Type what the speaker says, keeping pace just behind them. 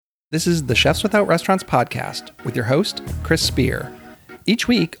This is the Chefs Without Restaurants podcast with your host, Chris Spear. Each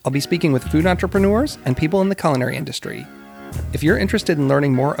week, I'll be speaking with food entrepreneurs and people in the culinary industry. If you're interested in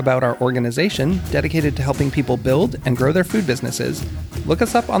learning more about our organization dedicated to helping people build and grow their food businesses, look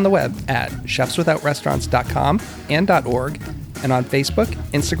us up on the web at chefswithoutrestaurants.com and .org, and on Facebook,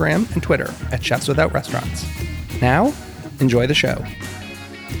 Instagram, and Twitter at Chefs Without Restaurants. Now, enjoy the show.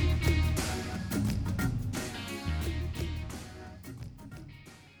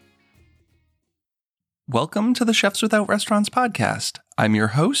 Welcome to the Chefs Without Restaurants podcast. I'm your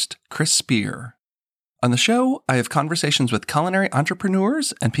host, Chris Spear. On the show, I have conversations with culinary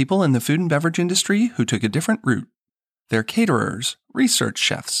entrepreneurs and people in the food and beverage industry who took a different route. They're caterers, research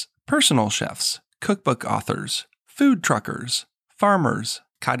chefs, personal chefs, cookbook authors, food truckers, farmers,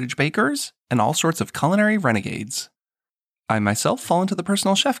 cottage bakers, and all sorts of culinary renegades. I myself fall into the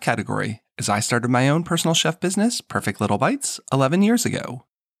personal chef category, as I started my own personal chef business, Perfect Little Bites, 11 years ago.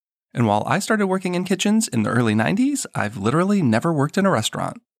 And while I started working in kitchens in the early 90s, I've literally never worked in a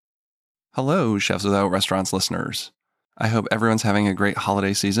restaurant. Hello, Chefs Without Restaurants listeners. I hope everyone's having a great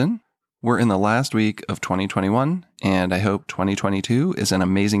holiday season. We're in the last week of 2021, and I hope 2022 is an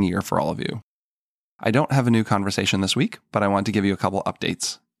amazing year for all of you. I don't have a new conversation this week, but I want to give you a couple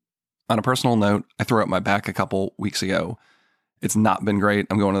updates. On a personal note, I threw out my back a couple weeks ago. It's not been great.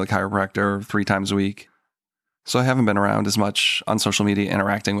 I'm going to the chiropractor 3 times a week. So I haven't been around as much on social media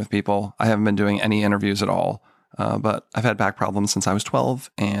interacting with people. I haven't been doing any interviews at all, but I've had back problems since I was 12,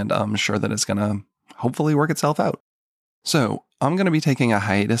 and I'm sure that it's going to hopefully work itself out. So I'm going to be taking a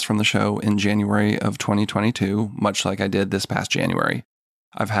hiatus from the show in January of 2022, much like I did this past January.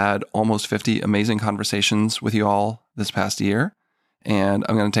 I've had almost 50 amazing conversations with you all this past year, and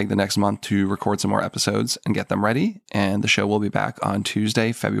I'm going to take the next month to record some more episodes and get them ready, and the show will be back on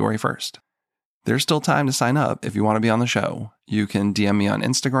Tuesday, February 1st. There's still time to sign up if you want to be on the show. You can DM me on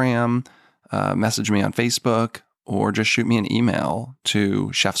Instagram, message me on Facebook, or just shoot me an email to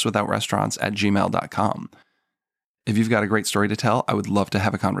chefswithoutrestaurants@gmail.com. If you've got a great story to tell, I would love to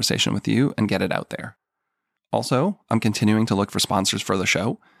have a conversation with you and get it out there. Also, I'm continuing to look for sponsors for the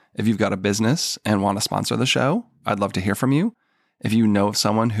show. If you've got a business and want to sponsor the show, I'd love to hear from you. If you know of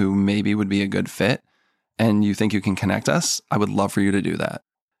someone who maybe would be a good fit and you think you can connect us, I would love for you to do that.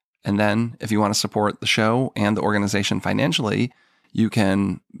 And then if you want to support the show and the organization financially, you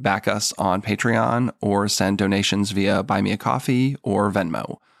can back us on Patreon or send donations via Buy Me a Coffee or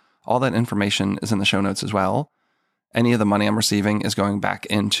Venmo. All that information is in the show notes as well. Any of the money I'm receiving is going back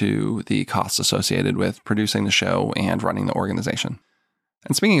into the costs associated with producing the show and running the organization.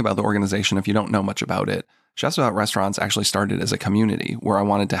 And speaking about the organization, if you don't know much about it, Chefs Without Restaurants actually started as a community where I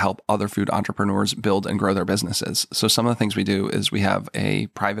wanted to help other food entrepreneurs build and grow their businesses. So some of the things we do is we have a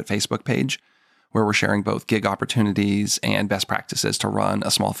private Facebook page where we're sharing both gig opportunities and best practices to run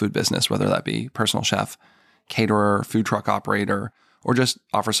a small food business, whether that be personal chef, caterer, food truck operator, or just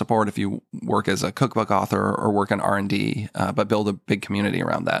offer support if you work as a cookbook author or work in R&D, but build a big community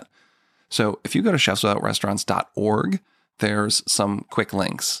around that. So if you go to chefswithoutrestaurants.org, there's some quick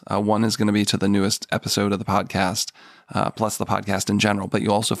links. One is going to be to the newest episode of the podcast, plus the podcast in general, but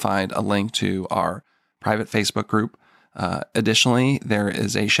you'll also find a link to our private Facebook group. Additionally, there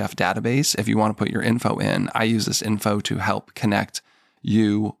is a chef database. If you want to put your info in, I use this info to help connect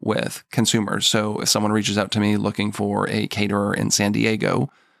you with consumers. So if someone reaches out to me looking for a caterer in San Diego,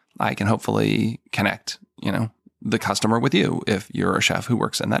 I can hopefully connect, the customer with you if you're a chef who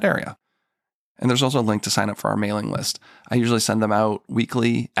works in that area. And there's also a link to sign up for our mailing list. I usually send them out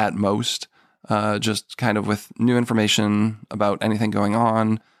weekly at most, just kind of with new information about anything going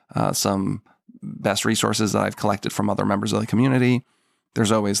on, some best resources that I've collected from other members of the community.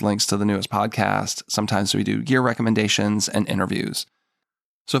 There's always links to the newest podcast. Sometimes we do gear recommendations and interviews.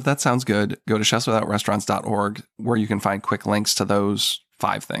 So if that sounds good, go to chefswithoutrestaurants.org where you can find quick links to those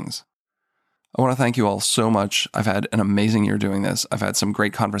 5 things. I want to thank you all so much. I've had an amazing year doing this. I've had some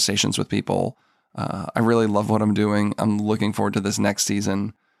great conversations with people. I really love what I'm doing. I'm looking forward to this next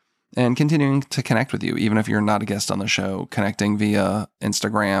season and continuing to connect with you, even if you're not a guest on the show, connecting via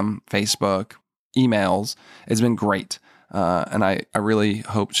Instagram, Facebook, emails. It's been great. And I really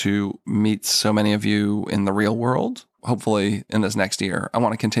hope to meet so many of you in the real world, hopefully in this next year. I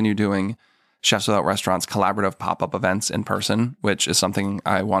want to continue doing Chefs Without Restaurants collaborative pop-up events in person, which is something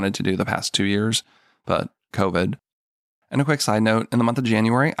I wanted to do the past 2 years, but COVID. And a quick side note, in the month of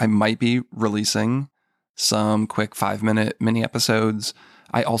January, I might be releasing some quick 5-minute mini episodes.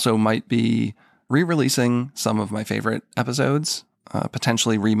 I also might be re-releasing some of my favorite episodes,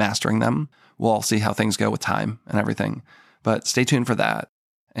 potentially remastering them. We'll all see how things go with time and everything, but stay tuned for that.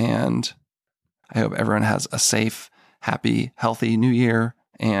 And I hope everyone has a safe, happy, healthy new year,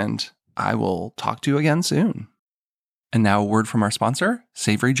 and I will talk to you again soon. And now a word from our sponsor,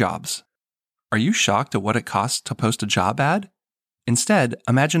 Savory Jobs. Are you shocked at what it costs to post a job ad? Instead,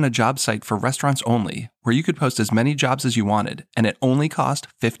 imagine a job site for restaurants only, where you could post as many jobs as you wanted, and it only cost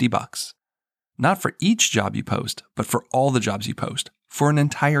 $50. Not for each job you post, but for all the jobs you post, for an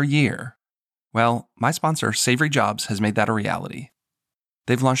entire year. Well, my sponsor, Savory Jobs, has made that a reality.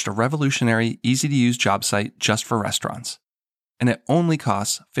 They've launched a revolutionary, easy-to-use job site just for restaurants. And it only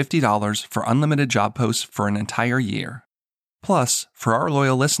costs $50 for unlimited job posts for an entire year. Plus, for our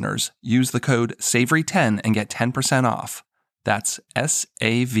loyal listeners, use the code SAVORY10 and get 10% off. That's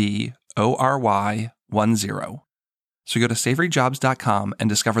SAVORY10. So go to savoryjobs.com and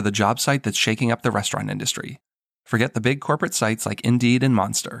discover the job site that's shaking up the restaurant industry. Forget the big corporate sites like Indeed and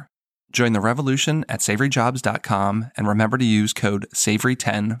Monster. Join the revolution at savoryjobs.com and remember to use code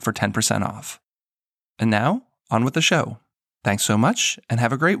SAVORY10 for 10% off. And now, on with the show. Thanks so much and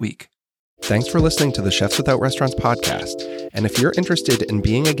have a great week. Thanks for listening to the Chefs Without Restaurants podcast. And if you're interested in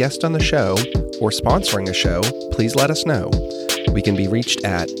being a guest on the show or sponsoring a show, please let us know. We can be reached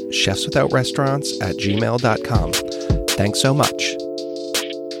at chefswithoutrestaurants@gmail.com. Thanks so much.